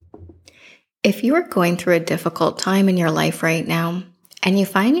If you are going through a difficult time in your life right now, and you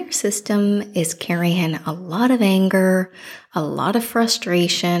find your system is carrying a lot of anger, a lot of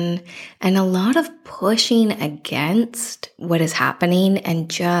frustration, and a lot of pushing against what is happening and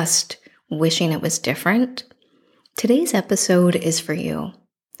just wishing it was different, today's episode is for you.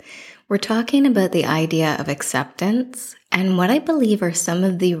 We're talking about the idea of acceptance and what I believe are some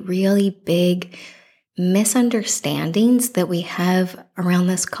of the really big misunderstandings that we have around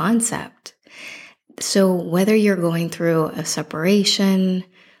this concept. So whether you're going through a separation,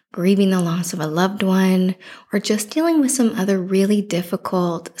 grieving the loss of a loved one, or just dealing with some other really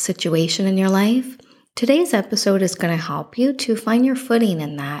difficult situation in your life, today's episode is going to help you to find your footing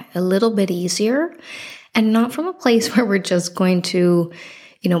in that a little bit easier, and not from a place where we're just going to,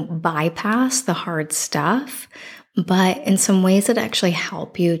 bypass the hard stuff, but in some ways that actually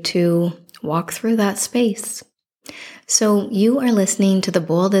help you to walk through that space. So you are listening to the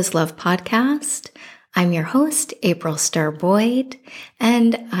Bold as Love podcast. I'm your host, April Starr Boyd,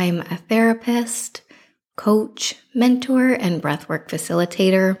 and I'm a therapist, coach, mentor, and breathwork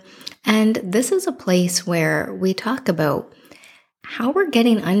facilitator. And this is a place where we talk about how we're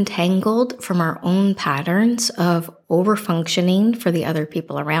getting untangled from our own patterns of overfunctioning for the other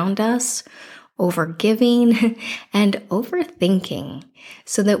people around us, overgiving, and overthinking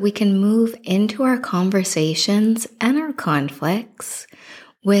so that we can move into our conversations and our conflicts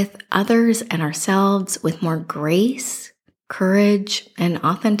with others and ourselves with more grace, courage, and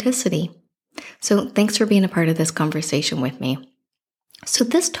authenticity. So thanks for being a part of this conversation with me. So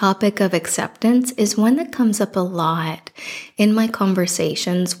this topic of acceptance is one that comes up a lot in my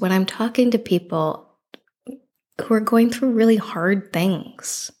conversations when I'm talking to people who are going through really hard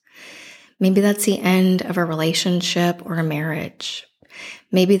things. Maybe that's the end of a relationship or a marriage.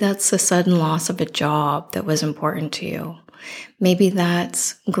 Maybe that's the sudden loss of a job that was important to you. Maybe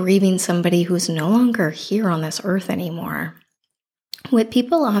that's grieving somebody who's no longer here on this earth anymore. What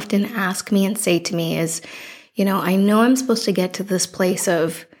people often ask me and say to me is, I know I'm supposed to get to this place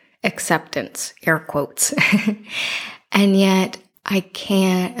of acceptance, air quotes, and yet I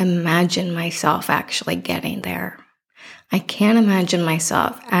can't imagine myself actually getting there. I can't imagine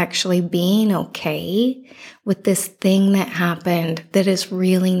myself actually being okay with this thing that happened that is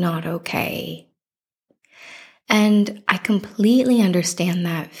really not okay. And I completely understand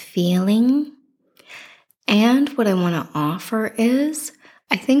that feeling. And what I want to offer is,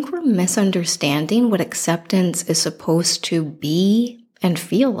 I think we're misunderstanding what acceptance is supposed to be and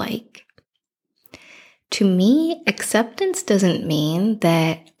feel like. To me, acceptance doesn't mean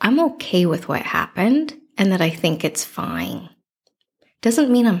that I'm okay with what happened and that I think it's fine.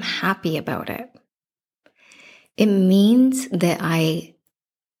 Doesn't mean I'm happy about it. It means that I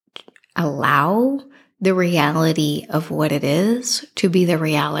allow the reality of what it is to be the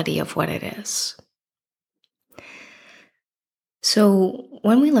reality of what it is. So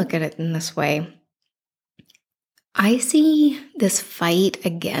when we look at it in this way, I see this fight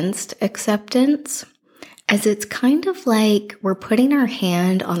against acceptance as it's kind of like we're putting our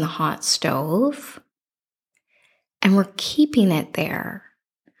hand on the hot stove and we're keeping it there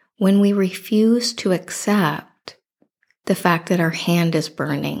when we refuse to accept the fact that our hand is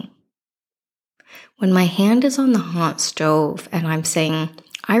burning. When my hand is on the hot stove and I'm saying,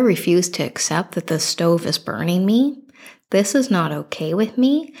 I refuse to accept that the stove is burning me, this is not okay with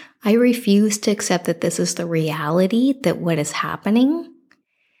me, I refuse to accept that this is the reality, that what is happening,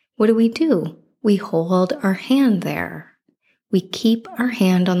 what do? We hold our hand there. We keep our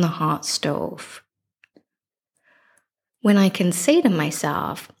hand on the hot stove. When I can say to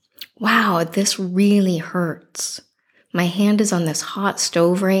myself, wow, this really hurts. My hand is on this hot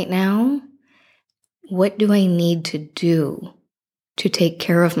stove right now. What do I need to do to take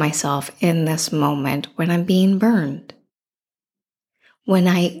care of myself in this moment when I'm being burned?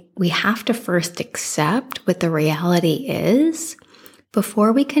 We have to first accept what the reality is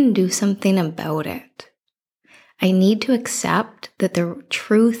before we can do something about it. I need to accept that the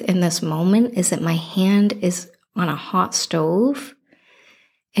truth in this moment is that my hand is on a hot stove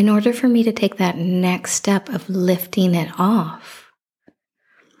in order for me to take that next step of lifting it off.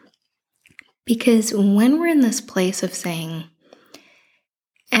 Because when we're in this place of saying,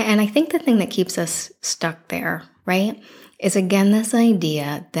 and I think the thing that keeps us stuck there, right, is again this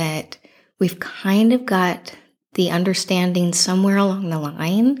idea that we've kind of got the understanding somewhere along the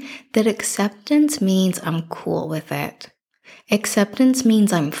line that acceptance means I'm cool with it. Acceptance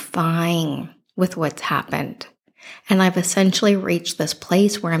means I'm fine with what's happened. And I've essentially reached this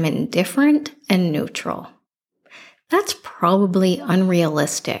place where I'm indifferent and neutral. that's probably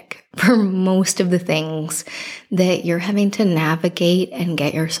unrealistic for most of the things that you're having to navigate and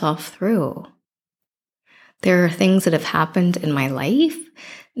get yourself through. There are things that have happened in my life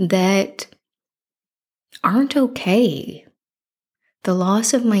that aren't okay. The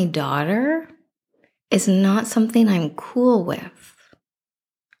loss of my daughter is not something I'm cool with,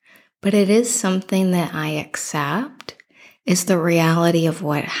 but it is something that I accept is the reality of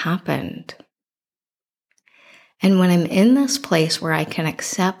what happened. And when I'm in this place where I can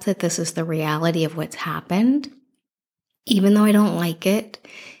accept that this is the reality of what's happened, even though I don't like it,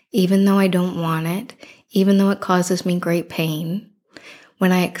 even though I don't want it, even though it causes me great pain,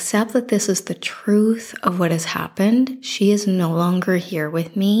 when I accept that this is the truth of what has happened, she is no longer here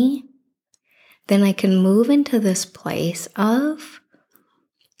with me, then I can move into this place of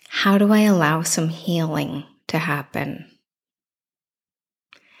how do I allow some healing to happen?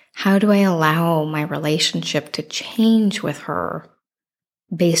 How do I allow my relationship to change with her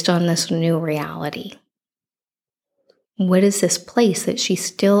based on this new reality? What is this place that she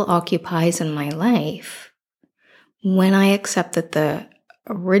still occupies in my life when I accept that the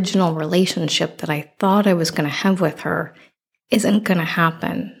original relationship that I thought I was going to have with her isn't going to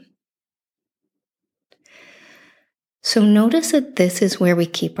happen? So notice that this is where we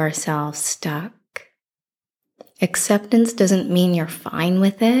keep ourselves stuck. Acceptance doesn't mean you're fine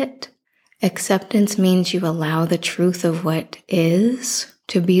with it. Acceptance means you allow the truth of what is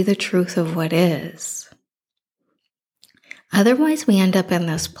to be the truth of what is. Otherwise, we end up in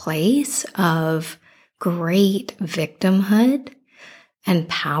this place of great victimhood and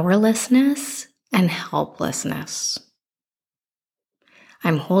powerlessness and helplessness.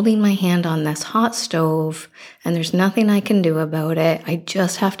 I'm holding my hand on this hot stove and there's nothing I can do about it. I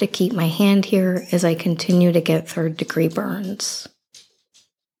just have to keep my hand here as I continue to get third-degree burns.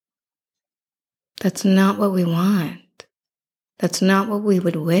 That's not what we want. That's not what we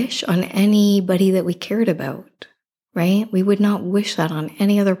would wish on anybody that we cared about, right? We would not wish that on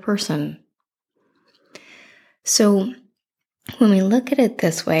any other person. So when we look at it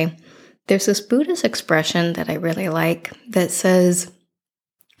this way, there's this Buddhist expression that I really like that says,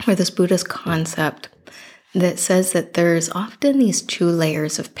 or this Buddhist concept that says that there's often these two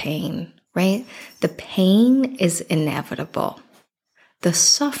layers of pain, right? The pain is inevitable. The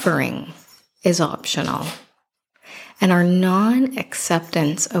suffering is optional. And our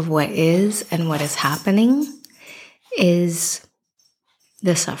non-acceptance of what is and what is happening is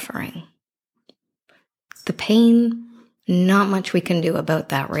the suffering. The pain, not much we can do about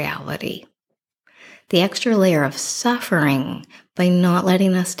that reality. The extra layer of suffering by not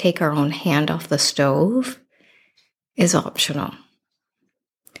letting us take our own hand off the stove is optional.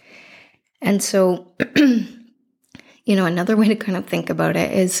 And so, another way to kind of think about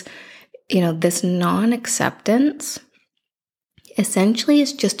it is, this non-acceptance essentially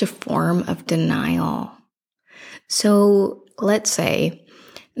is just a form of denial. So let's say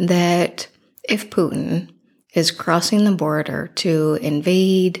that if Putin is crossing the border to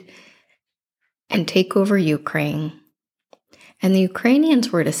invade and take over Ukraine, and the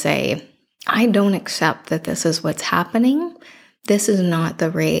Ukrainians were to say, I don't accept that this is what's happening. This is not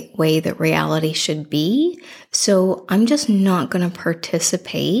the way that reality should be. So I'm just not going to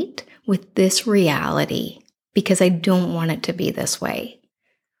participate with this reality because I don't want it to be this way.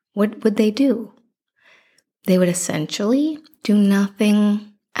 What would they do? They would essentially do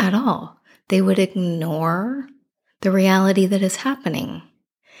nothing at all. They would ignore the reality that is happening.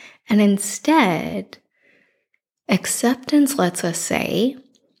 And instead, acceptance lets us say,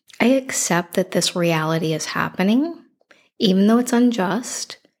 I accept that this reality is happening, even though it's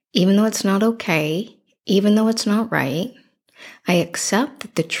unjust, even though it's not okay, even though it's not right. I accept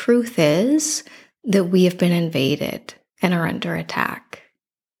that the truth is that we have been invaded and are under attack.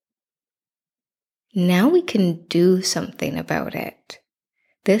 Now we can do something about it.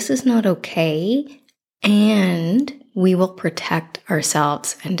 This is not okay, and we will protect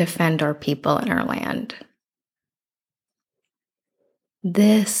ourselves and defend our people and our land.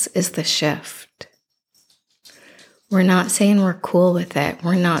 This is the shift. We're not saying we're cool with it.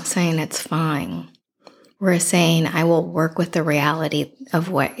 We're not saying it's fine. We're saying I will work with the reality of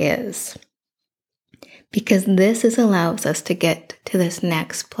what is. Because this allows us to get to this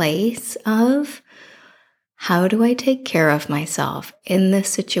next place of how do I take care of myself in this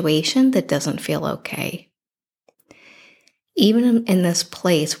situation that doesn't feel okay? Even in this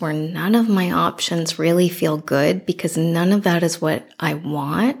place where none of my options really feel good because none of that is what I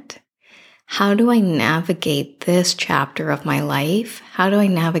want, how do I navigate this chapter of my life? How do I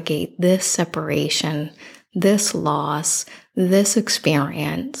navigate this separation, this loss, this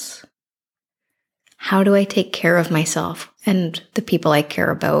experience? how do I take care of myself and the people I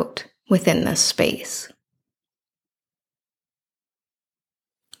care about within this space?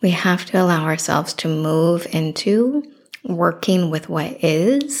 We have to allow ourselves to move into working with what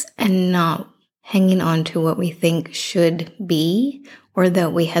is and not hanging on to what we think should be or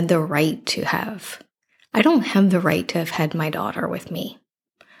that we had the right to have. I don't have the right to have had my daughter with me.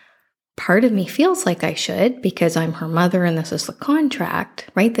 Part of me feels like I should because I'm her mother and this is the contract,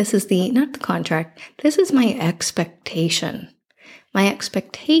 right? This is not the contract, this is my expectation. My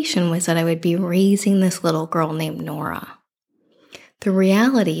expectation was that I would be raising this little girl named Nora. The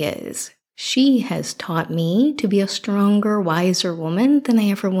reality is, she has taught me to be a stronger, wiser woman than I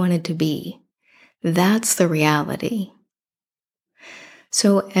ever wanted to be. That's the reality.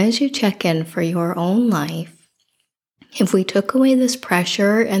 So as you check in for your own life, if we took away this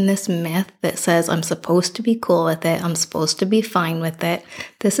pressure and this myth that says I'm supposed to be cool with it, I'm supposed to be fine with it,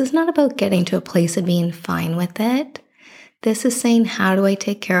 this is not about getting to a place of being fine with it. This is saying, how do I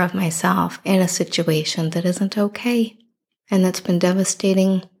take care of myself in a situation that isn't okay and that's been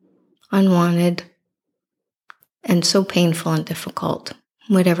devastating, unwanted, and so painful and difficult,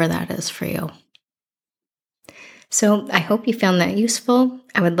 whatever that is for you. So I hope you found that useful.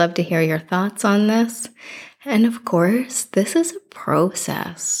 I would love to hear your thoughts on this. And of course, this is a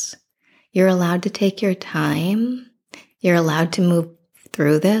process. You're allowed to take your time. You're allowed to move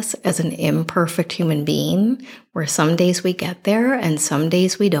through this as an imperfect human being, where some days we get there and some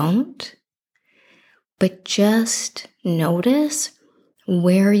days we don't. But just notice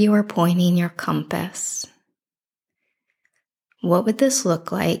where you are pointing your compass. What would this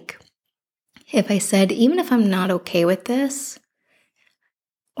look like if I said, even if I'm not okay with this,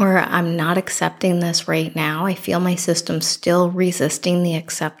 or I'm not accepting this right now, I feel my system still resisting the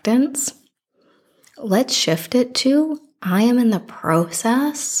acceptance, let's shift it to, I am in the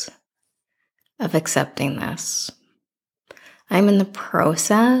process of accepting this. I'm in the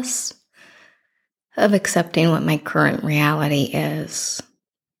process of accepting what my current reality is,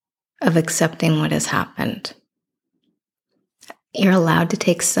 of accepting what has happened. You're allowed to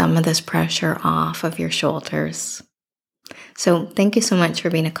take some of this pressure off of your shoulders. So thank you so much for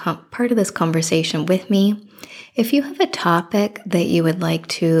being a part of this conversation with me. If you have a topic that you would like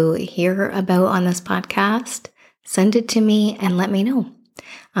to hear about on this podcast, send it to me and let me know.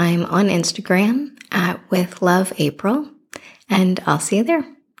 I'm on Instagram at WithLoveApril, and I'll see you there.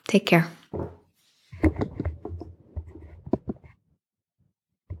 Take care.